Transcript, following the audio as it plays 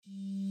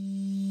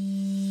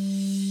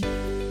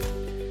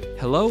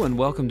Hello and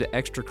welcome to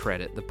Extra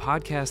Credit, the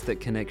podcast that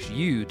connects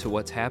you to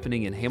what's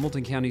happening in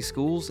Hamilton County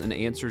schools and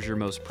answers your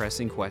most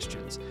pressing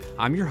questions.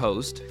 I'm your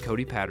host,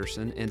 Cody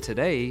Patterson, and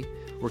today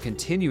we're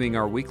continuing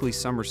our weekly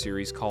summer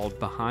series called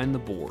Behind the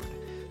Board.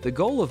 The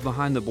goal of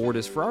Behind the Board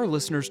is for our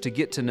listeners to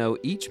get to know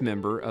each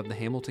member of the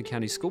Hamilton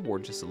County School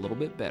Board just a little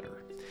bit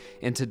better.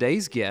 And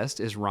today's guest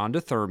is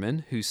Rhonda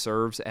Thurman, who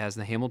serves as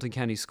the Hamilton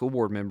County School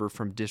Board member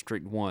from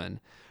District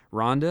 1.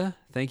 Rhonda,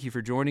 thank you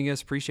for joining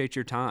us. Appreciate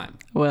your time.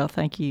 Well,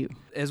 thank you.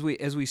 As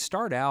we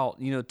start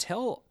out,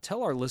 tell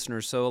our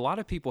listeners, so a lot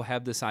of people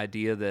have this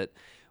idea that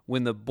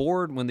when the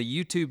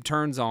YouTube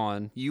turns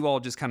on, you all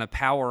just kind of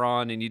power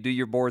on and you do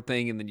your board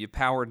thing and then you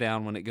power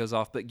down when it goes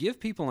off. But give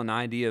people an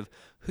idea of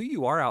who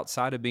you are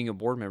outside of being a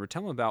board member.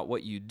 Tell them about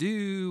what you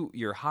do,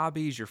 your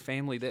hobbies, your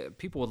family. That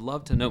people would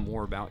love to know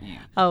more about you.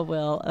 Oh,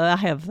 well, I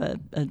have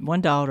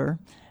one daughter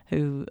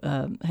who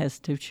has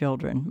two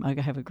children. I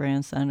have a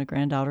grandson, a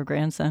granddaughter.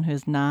 Grandson who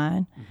is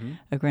 9,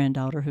 a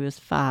granddaughter who is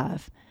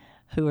 5,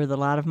 who are the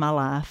light of my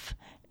life.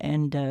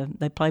 And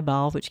they play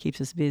ball, which keeps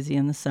us busy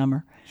in the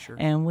summer. Sure.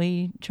 And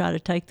we try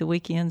to take the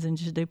weekends and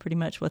just do pretty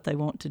much what they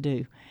want to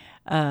do.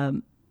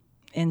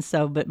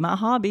 But my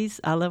hobbies,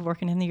 I love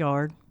working in the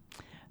yard.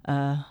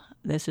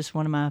 That's just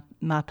one of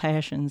my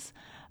passions.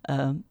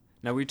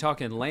 Now, are we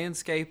talking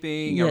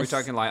landscaping? Yes. Are we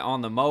talking like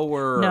on the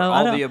mower or No,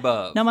 all the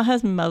above? No, my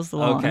husband mows the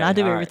lawn, Okay, and I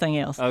do all right. everything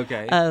else.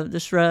 Okay. The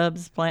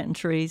shrubs, planting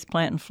trees,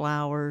 planting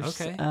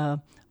flowers, Okay.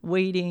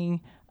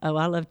 Weeding. Oh,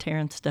 I love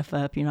tearing stuff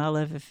up. I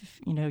love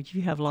if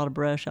you have a lot of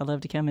brush, I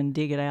love to come and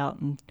dig it out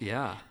and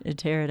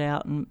tear it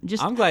out and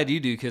just. I'm glad you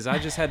do, because I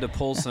just had to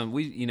pull some.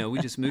 We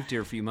just moved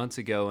here a few months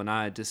ago, and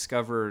I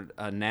discovered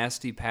a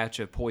nasty patch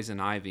of poison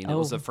ivy. And it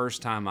was the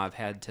first time I've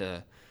had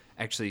to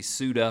actually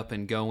suit up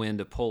and go in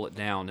to pull it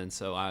down, and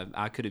so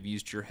I could have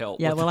used your help.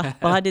 Yeah, with that.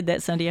 I did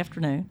that Sunday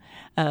afternoon.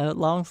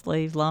 Long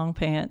sleeves, long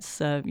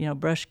pants,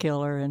 brush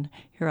killer, and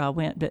here I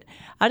went. But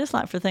I just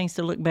like for things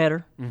to look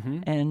better,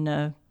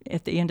 and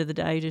at the end of the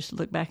day, just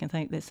look back and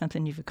think that's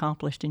something you've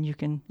accomplished, and you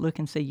can look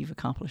and see you've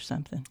accomplished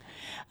something.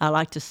 I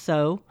like to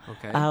sew.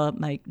 Okay. I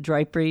make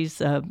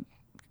draperies,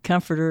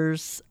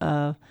 comforters.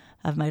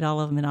 I've made all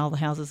of them in all the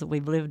houses that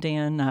we've lived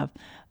in. I've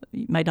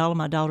made all of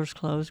my daughter's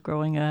clothes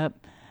growing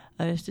up.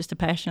 It's just a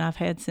passion I've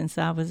had since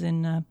I was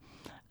in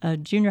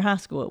junior high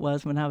school. It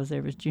was when I was there,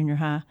 it was junior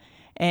high.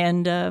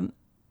 And,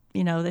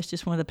 that's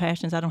just one of the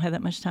passions. I don't have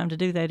that much time to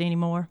do that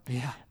anymore.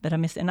 Yeah. But I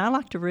miss it. And I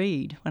like to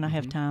read when I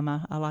have time.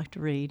 I like to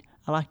read.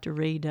 I like to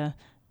read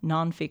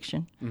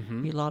nonfiction,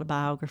 a lot of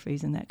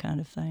biographies and that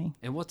kind of thing.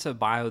 And what's a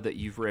bio that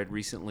you've read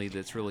recently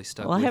that's really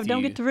stuck with you? Well, I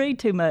don't get to read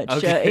too much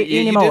Okay.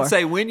 anymore. You did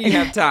say when you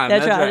have time.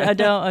 That's right.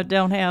 I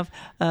don't have.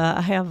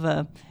 I have.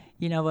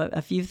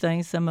 A few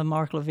things. Some of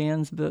Mark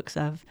Levin's books,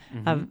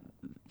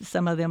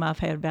 some of them I've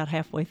had about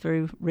halfway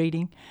through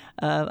reading.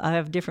 I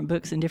have different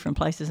books in different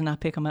places, and I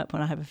pick them up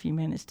when I have a few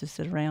minutes to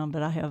sit around.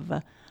 But I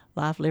have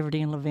Life,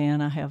 Liberty, and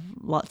Levin. I have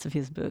lots of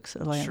his books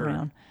laying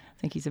around.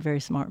 I think he's a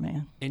very smart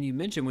man. And you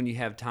mentioned when you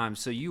have time,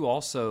 so you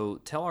also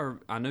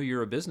I know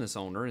you're a business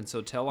owner, and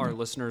so tell our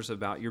listeners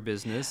about your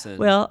business.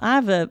 Well,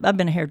 I've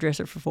been a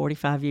hairdresser for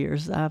 45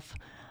 years. I've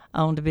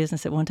owned a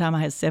business at one time.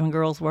 I had 7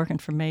 girls working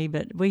for me,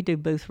 but we do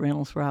booth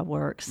rentals where I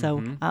work.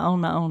 So I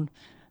own my own.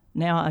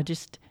 Now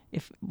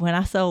when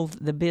I sold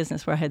the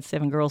business where I had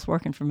 7 girls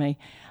working for me,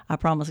 I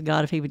promised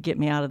God if he would get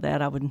me out of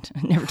that, I would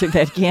never do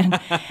that again.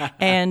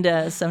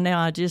 And so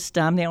now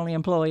I'm the only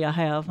employee I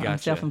have. Gotcha. I'm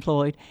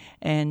self-employed.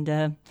 And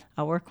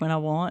I work when I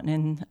want.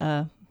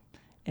 And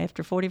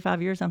after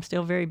 45 years, I'm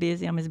still very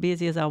busy. I'm as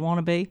busy as I want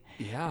to be.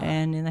 Yeah.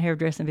 And in the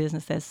hairdressing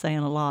business, that's saying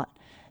a lot.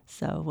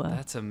 So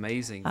that's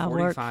amazing.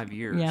 45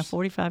 years. Yeah,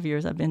 45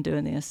 years I've been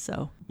doing this.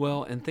 So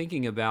well, and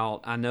thinking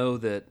about, I know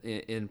that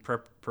in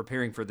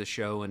preparing for the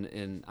show,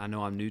 and I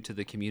know I'm new to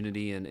the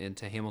community and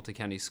to Hamilton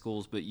County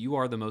Schools, but you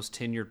are the most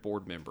tenured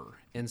board member.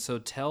 And so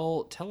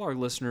tell our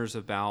listeners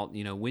about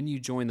when you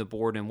joined the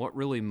board and what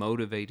really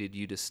motivated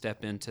you to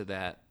step into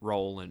that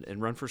role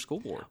and run for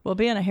school board. Well,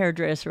 being a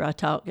hairdresser, I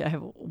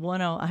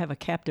have a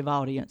captive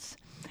audience.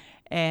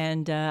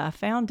 And I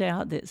found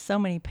out that so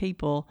many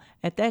people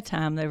at that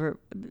time,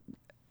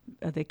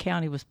 the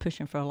county was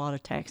pushing for a lot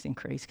of tax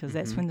increase because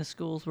that's when the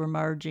schools were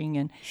merging,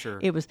 and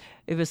it was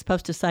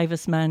supposed to save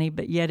us money,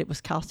 but yet it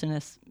was costing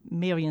us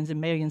millions and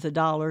millions of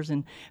dollars,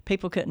 and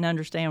people couldn't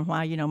understand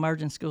why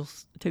merging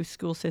two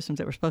school systems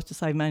that were supposed to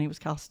save money was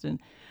costing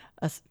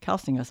us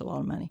a lot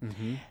of money.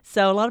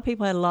 So a lot of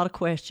people had a lot of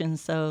questions,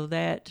 so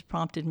that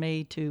prompted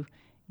me to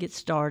get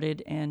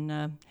started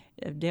and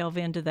delve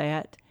into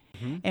that.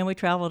 And we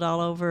traveled all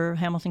over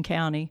Hamilton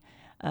County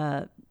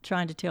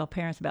trying to tell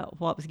parents about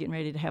what was getting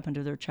ready to happen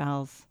to their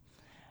child's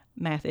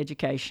math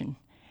education.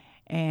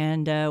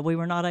 And we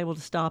were not able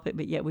to stop it,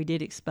 but yet we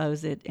did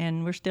expose it.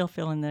 And we're still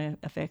feeling the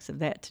effects of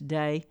that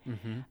today.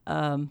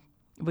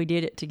 We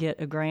did it to get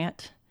a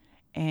grant.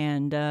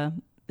 And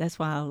that's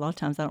why a lot of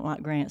times I don't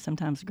like grants.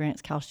 Sometimes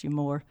grants cost you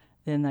more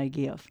than they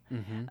give.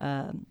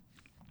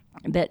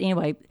 But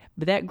anyway,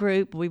 but that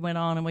group, we went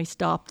on and we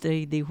stopped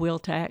the wheel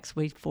tax.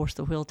 We forced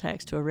the wheel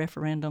tax to a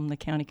referendum. The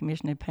county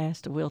commission had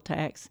passed a wheel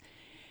tax.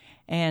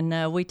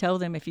 And we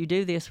told them, if you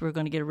do this, we're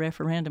going to get a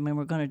referendum and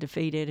we're going to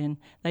defeat it. And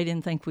they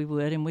didn't think we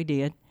would, and we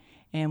did.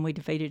 And we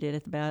defeated it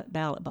at the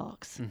ballot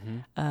box,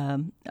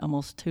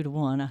 almost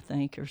 2-1, I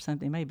think, or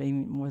something, maybe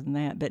more than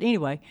that. But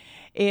anyway,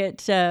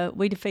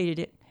 we defeated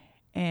it.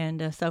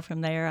 And so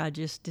from there, I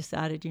just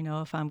decided,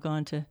 if I'm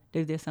going to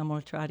do this, I'm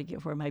going to try to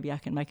get where maybe I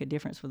can make a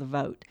difference with a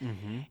vote.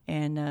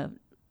 And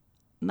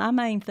my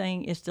main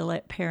thing is to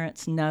let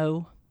parents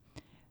know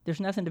there's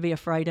nothing to be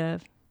afraid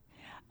of.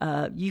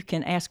 You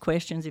can ask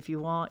questions if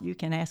you want. You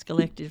can ask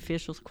elected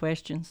officials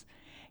questions.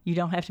 You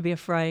don't have to be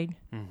afraid.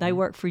 They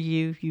work for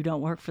you. You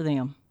don't work for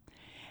them.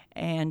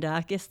 And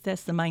I guess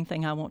that's the main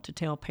thing I want to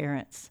tell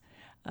parents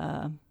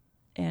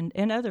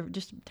and other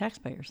just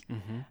taxpayers.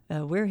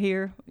 We're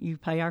here. You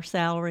pay our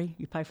salary.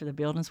 You pay for the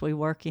buildings we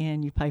work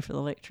in. You pay for the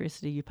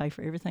electricity. You pay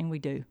for everything we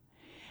do.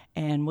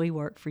 And we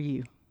work for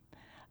you.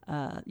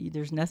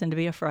 There's nothing to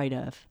be afraid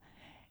of.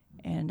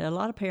 And a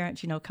lot of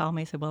parents, call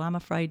me and say, well, I'm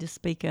afraid to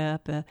speak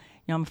up.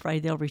 I'm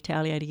afraid they'll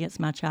retaliate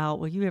against my child.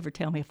 Well, you ever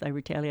tell me if they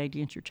retaliate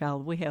against your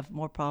child? We have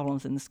more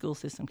problems than the school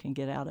system can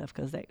get out of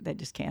because that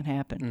just can't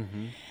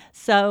happen.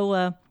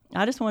 So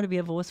I just want to be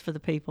a voice for the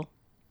people.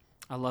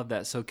 I love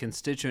that. So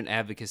constituent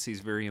advocacy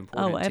is very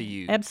important to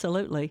you.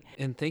 Absolutely.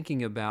 And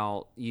thinking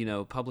about,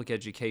 public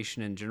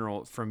education in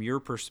general, from your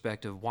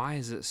perspective, why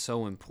is it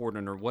so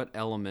important, or what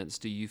elements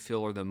do you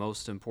feel are the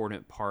most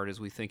important part as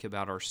we think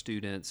about our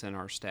students and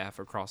our staff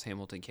across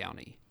Hamilton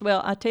County?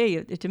 Well, I tell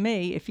you, to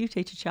me, if you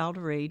teach a child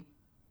to read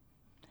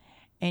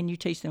and you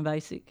teach them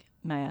basic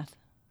math,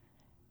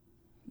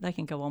 they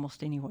can go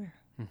almost anywhere.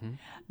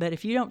 But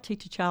if you don't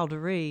teach a child to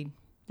read,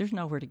 there's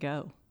nowhere to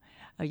go.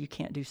 You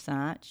can't do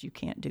science. You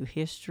can't do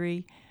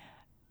history.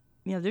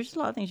 There's a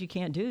lot of things you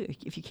can't do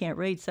if you can't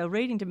read. So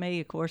reading to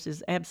me, of course,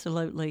 is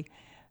absolutely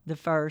the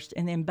first,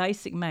 and then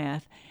basic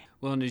math.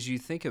 Well, and as you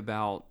think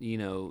about,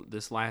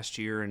 this last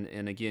year,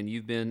 and again,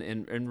 you've been,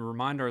 and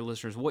remind our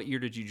listeners, what year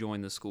did you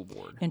join the school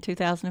board? In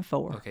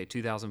 2004. Okay,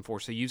 2004.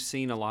 So you've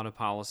seen a lot of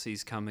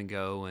policies come and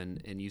go,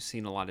 and you've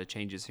seen a lot of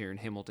changes here in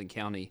Hamilton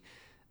County.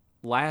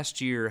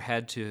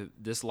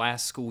 This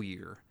last school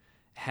year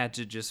had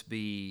to just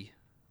be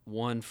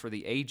one for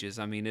the ages.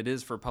 I mean, it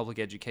is for public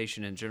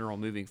education in general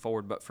moving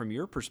forward, but from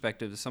your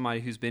perspective, as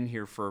somebody who's been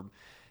here for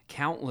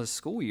countless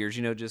school years,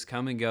 just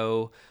come and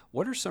go,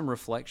 what are some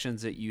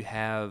reflections that you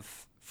have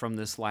from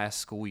this last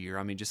school year?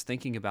 I mean, just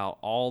thinking about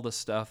all the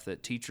stuff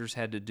that teachers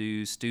had to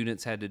do,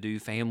 students had to do,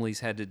 families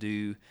had to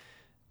do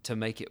to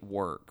make it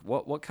work.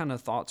 What kind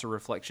of thoughts or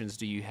reflections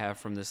do you have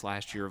from this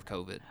last year of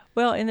COVID?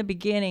 Well, in the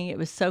beginning, it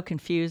was so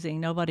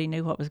confusing. Nobody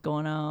knew what was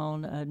going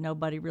on.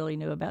 Nobody really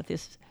knew about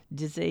this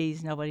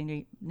disease.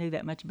 Nobody knew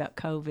that much about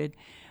COVID.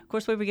 Of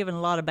course, we were given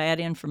a lot of bad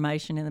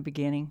information in the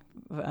beginning.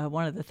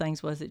 One of the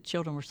things was that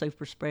children were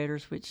super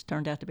spreaders, which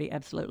turned out to be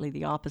absolutely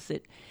the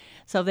opposite.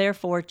 So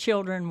therefore,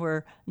 children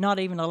were not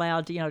even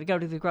allowed to, to go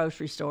to the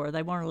grocery store.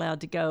 They weren't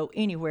allowed to go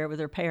anywhere with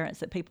their parents,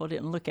 that people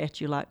didn't look at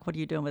you like, what are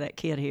you doing with that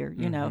kid here,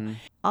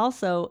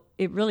 Also,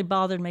 it really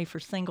bothered me for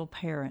single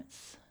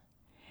parents.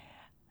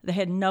 They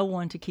had no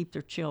one to keep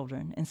their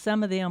children. And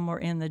some of them were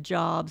in the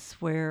jobs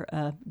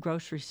where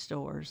grocery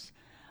stores,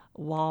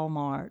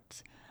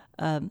 Walmart,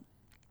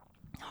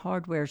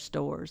 hardware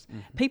stores,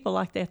 people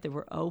like that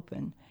were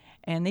open.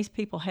 And these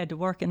people had to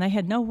work, and they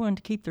had no one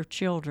to keep their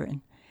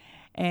children.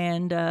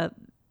 And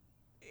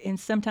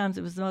sometimes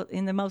it was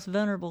in the most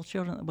vulnerable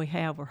children that we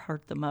have were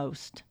hurt the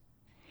most.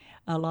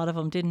 A lot of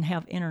them didn't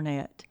have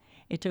internet.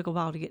 It took a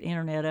while to get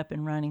internet up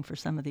and running for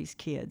some of these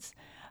kids.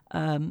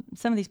 Some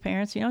of these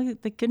parents,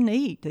 they couldn't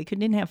eat. They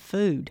didn't have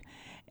food.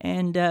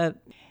 And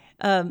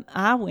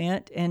I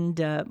went and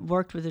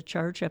worked with a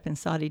church up in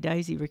Soddy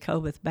Daisy,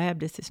 Rehoboth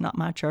Baptist. It's not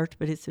my church,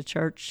 but it's a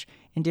church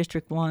in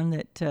District 1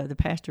 that the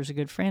pastor's a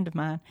good friend of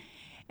mine.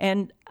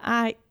 And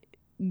I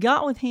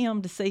got with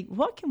him to see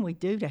what can we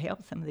do to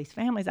help some of these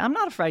families. I'm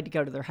not afraid to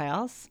go to their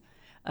house.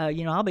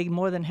 I'll be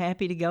more than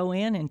happy to go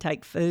in and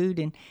take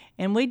food.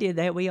 And we did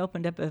that. We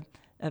opened up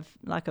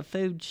a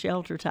food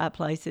shelter type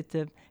place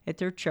at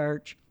their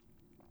church.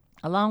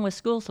 Along with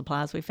school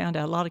supplies, we found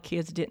out a lot of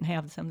kids didn't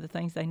have some of the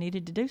things they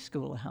needed to do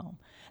school at home.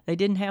 They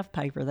didn't have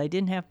paper. They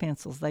didn't have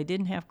pencils. They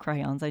didn't have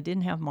crayons. They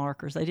didn't have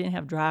markers. They didn't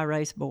have dry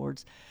erase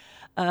boards.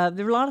 There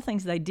were a lot of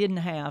things they didn't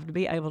have to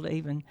be able to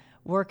even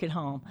work at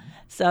home.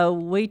 So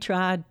we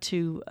tried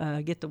to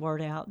get the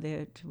word out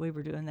that we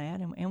were doing that,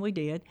 and we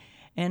did.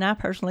 And I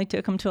personally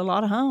took them to a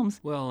lot of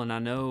homes. Well, and I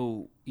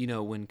know,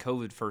 when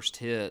COVID first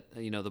hit,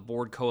 the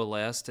board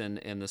coalesced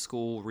and the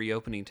school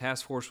reopening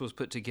task force was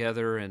put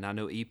together. And I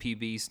know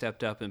EPB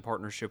stepped up in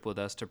partnership with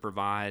us to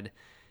provide,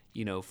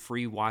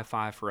 free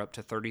Wi-Fi for up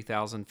to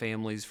 30,000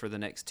 families for the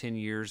next 10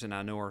 years. And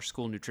I know our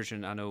school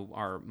nutrition,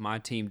 my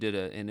team did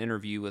an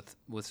interview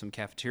with some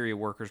cafeteria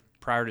workers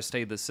prior to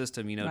state of the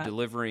system, Right.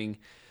 delivering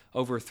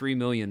over 3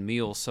 million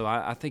meals. So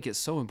I think it's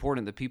so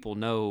important that people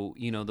know,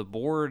 the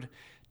board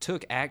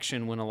took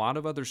action when a lot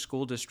of other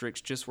school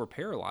districts just were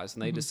paralyzed,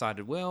 and they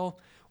decided, well,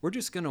 we're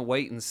just going to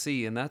wait and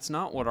see. And that's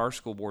not what our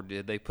school board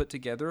did. They put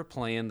together a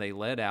plan, they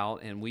led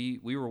out, and we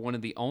were one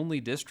of the only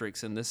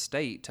districts in this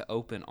state to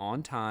open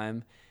on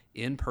time,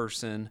 in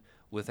person,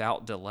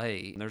 without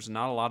delay. There's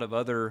not a lot of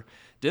other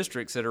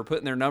districts that are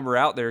putting their number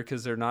out there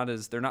because they're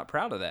not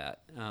proud of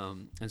that.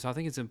 And so I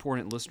think it's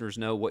important listeners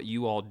know what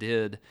you all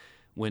did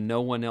when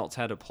no one else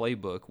had a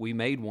playbook. We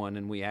made one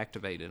and we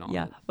activated on it.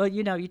 Yeah. Well,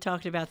 you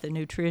talked about the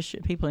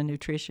nutrition, people in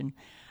nutrition.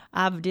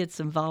 I did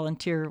some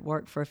volunteer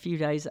work for a few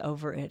days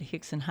over at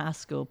Hickson High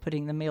School,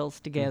 putting the meals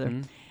together.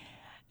 Mm-hmm.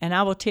 And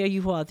I will tell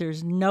you what,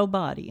 there's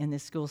nobody in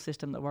this school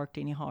system that worked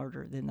any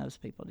harder than those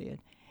people did.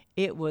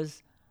 It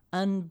was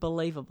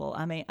unbelievable.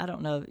 I mean, I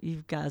don't know,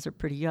 you guys are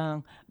pretty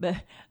young, but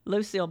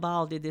Lucille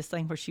Ball did this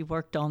thing where she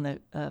worked on the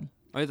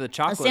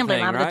chocolate assembly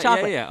thing, line, right? the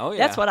chocolate. Yeah. Oh, yeah.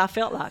 That's what I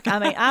felt like. I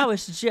mean, I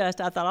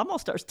thought, I'm going to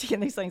start sticking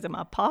these things in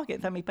my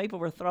pockets. I mean, people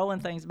were throwing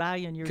things by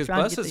you, and you're trying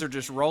to because buses are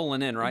just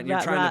rolling in, right? And you're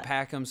trying to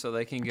pack them so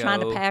they can go. Trying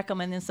to pack them,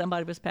 and then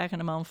somebody was packing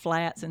them on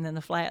flats, and then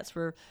the flats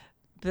were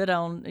put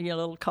on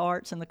little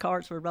carts, and the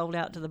carts were rolled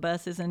out to the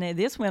buses. And then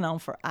this went on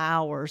for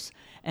hours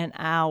and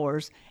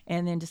hours,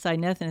 and then to say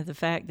nothing of the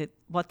fact that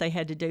what they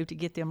had to do to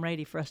get them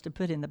ready for us to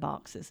put in the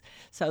boxes.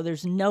 So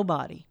there's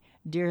nobody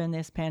during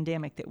this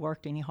pandemic that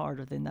worked any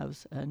harder than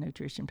those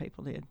nutrition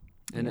people did.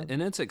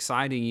 And it's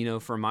exciting,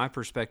 from my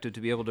perspective,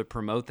 to be able to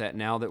promote that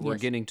now that we're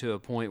getting to a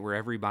point where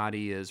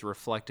everybody is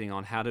reflecting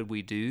on how did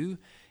we do,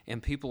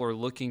 and people are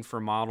looking for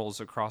models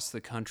across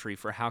the country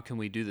for how can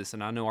we do this.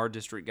 And I know our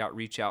district got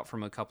reach out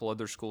from a couple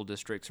other school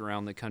districts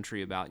around the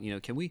country about,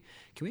 can we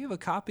have a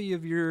copy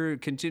of your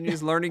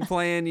continuous learning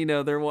plan?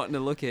 They're wanting to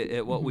look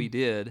at what we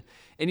did.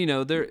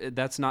 And,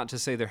 that's not to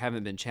say there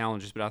haven't been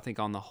challenges, but I think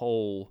on the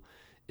whole,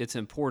 it's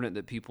important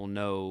that people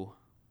know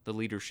the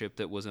leadership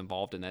that was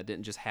involved in that. It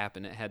didn't just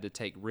happen. It had to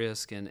take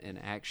risk and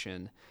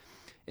action.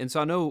 And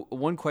so I know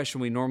one question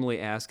we normally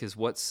ask is,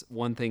 what's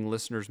one thing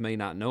listeners may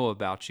not know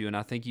about you? And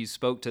I think you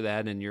spoke to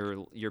that in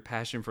your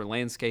passion for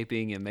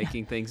landscaping and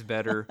making things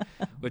better,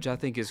 which I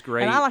think is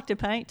great. And I like to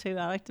paint too.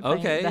 I like to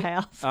paint the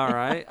house. All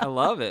right. I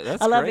love it.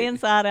 That's I love great.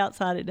 inside,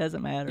 outside. It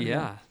doesn't matter.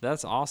 Yeah,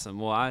 that's awesome.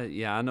 Well,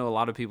 I know a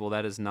lot of people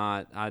that is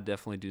not. I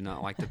definitely do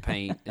not like to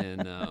paint,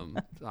 and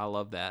I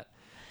love that.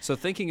 So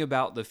thinking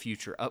about the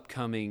future,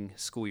 upcoming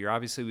school year,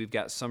 obviously we've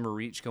got Summer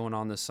Reach going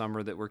on this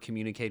summer that we're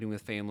communicating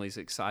with families,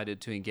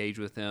 excited to engage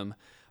with them.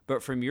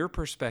 But from your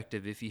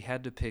perspective, if you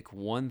had to pick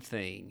one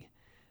thing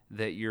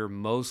that you're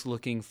most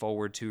looking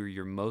forward to or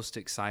you're most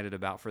excited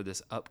about for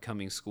this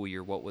upcoming school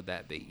year, what would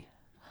that be?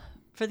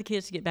 For the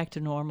kids to get back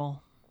to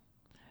normal,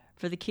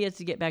 for the kids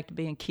to get back to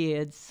being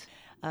kids.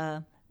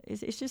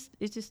 It's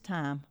just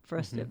time for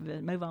us to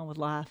move on with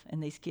life,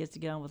 and these kids to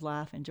get on with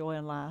life,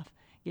 enjoying life,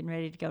 getting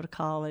ready to go to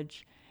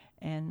college,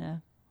 and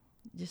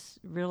just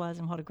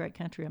realizing what a great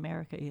country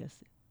America is.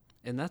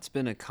 And that's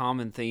been a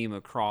common theme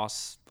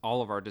across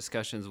all of our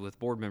discussions with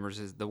board members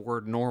is the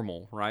word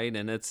normal, right?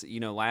 And it's,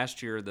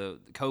 last year the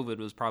COVID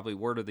was probably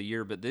word of the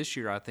year, but this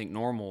year I think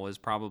normal is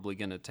probably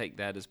going to take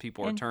that as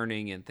people are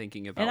turning and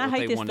thinking about what they want to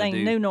do. And I hate this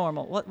thing, new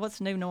normal. What's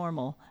new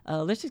normal?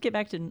 Let's just get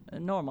back to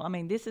normal. I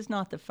mean, this is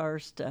not the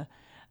first,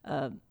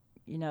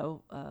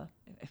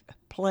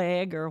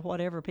 plague or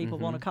whatever people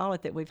want to call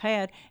it that we've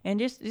had, and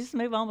just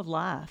move on with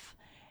life.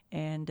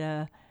 And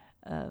I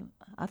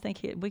think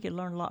we could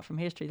learn a lot from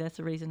history. That's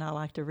the reason I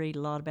like to read a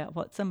lot about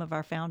what some of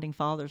our founding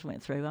fathers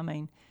went through. I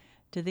mean,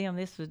 to them,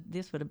 this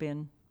would have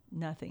been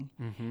nothing.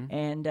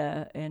 And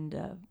I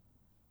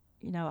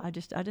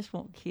just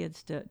want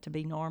kids to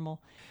be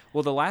normal.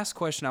 Well, the last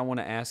question I want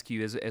to ask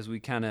you as we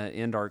kind of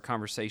end our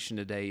conversation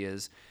today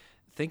is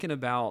thinking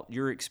about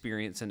your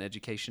experience in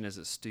education as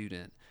a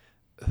student.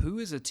 Who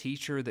is a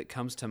teacher that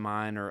comes to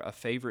mind, or a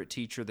favorite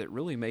teacher that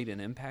really made an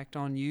impact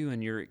on you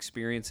and your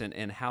experience,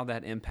 and how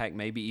that impact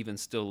maybe even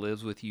still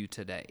lives with you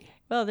today?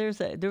 Well, there was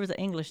an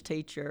English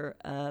teacher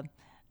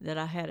that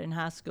I had in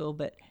high school,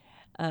 but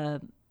her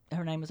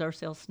name was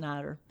Ursel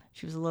Snyder.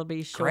 She was a little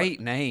bit short.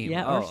 Great name.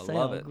 Yeah, oh, Ursel, I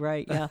love it.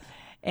 Great, yeah.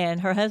 And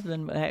her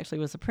husband actually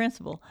was a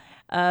principal.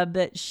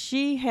 But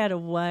she had a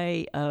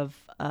way of,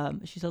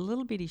 she's a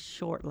little bitty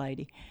short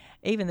lady.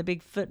 Even the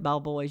big football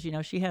boys,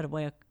 she had a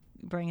way of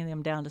bringing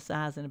them down to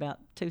size in about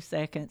 2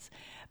 seconds.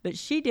 But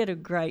she did a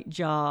great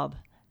job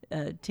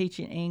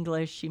teaching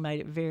English. She made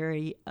it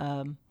very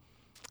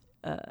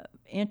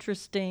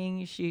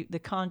interesting. The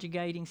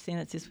conjugating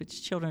sentences,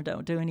 which children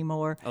don't do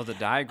anymore. Oh, the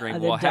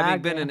diagram.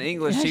 Having been an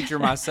English teacher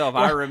myself,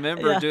 I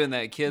remember doing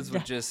that. Kids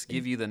would just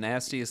give you the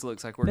nastiest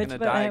looks, like we're going to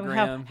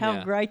diagram.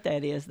 How great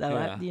that is,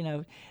 though.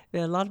 Yeah.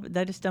 A lot of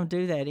they just don't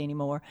do that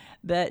anymore.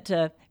 But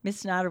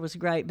Miss Snyder was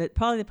great. But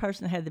probably the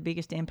person that had the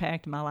biggest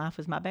impact in my life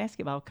was my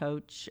basketball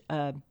coach.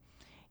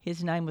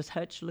 His name was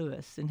Hutch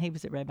Lewis, and he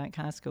was at Red Bank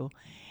High School.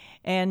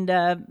 And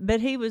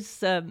but he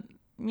was.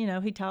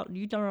 He taught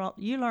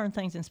you learn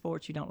things in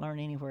sports you don't learn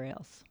anywhere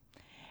else.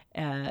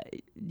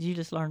 You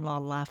just learn a lot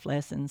of life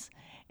lessons,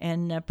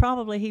 and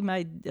probably he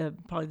made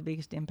probably the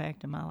biggest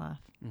impact in my life.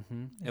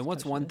 And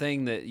what's one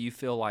thing that you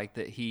feel like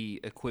that he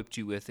equipped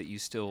you with that you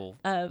still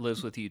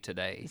lives with you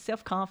today?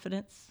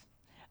 Self-confidence.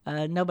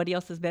 Nobody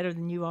else is better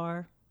than you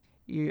are.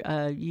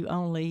 You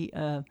only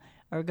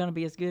are going to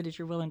be as good as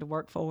you're willing to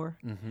work for.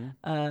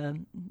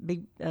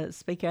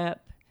 Speak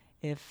up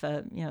if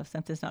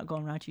something's not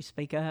going right. You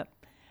speak up,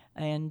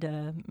 and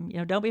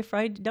don't be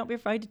afraid. Don't be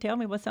afraid to tell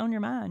me what's on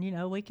your mind.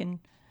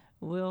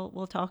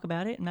 We'll talk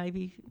about it, and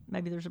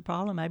maybe there's a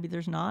problem, maybe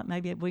there's not.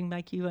 Maybe we can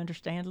make you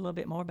understand a little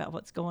bit more about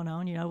what's going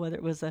on. Whether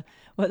it was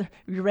whether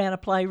you ran a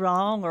play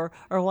wrong or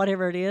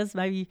whatever it is.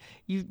 Maybe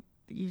you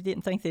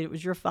didn't think that it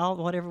was your fault,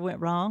 whatever went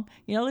wrong.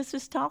 Let's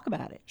just talk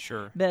about it.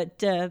 Sure.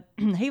 But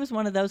he was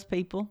one of those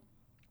people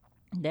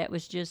that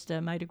was just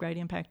made a great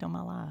impact on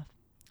my life.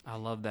 I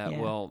love that.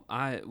 Yeah. Well,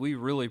 we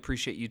really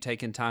appreciate you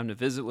taking time to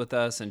visit with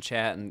us and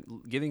chat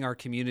and giving our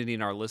community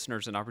and our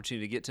listeners an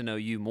opportunity to get to know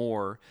you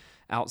more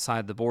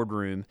outside the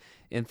boardroom.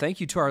 And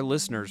thank you to our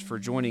listeners for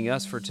joining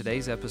us for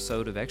today's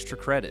episode of Extra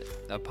Credit,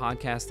 a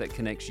podcast that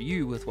connects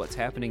you with what's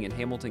happening in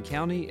Hamilton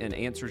County and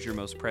answers your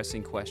most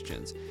pressing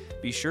questions.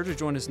 Be sure to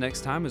join us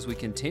next time as we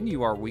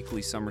continue our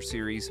weekly summer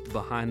series,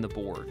 Behind the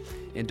Board.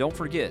 And don't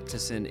forget to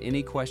send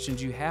any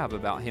questions you have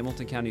about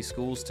Hamilton County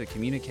Schools to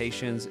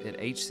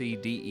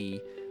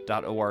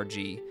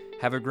communications@hcde.org.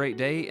 Have a great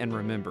day, and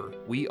remember,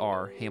 we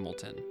are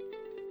Hamilton.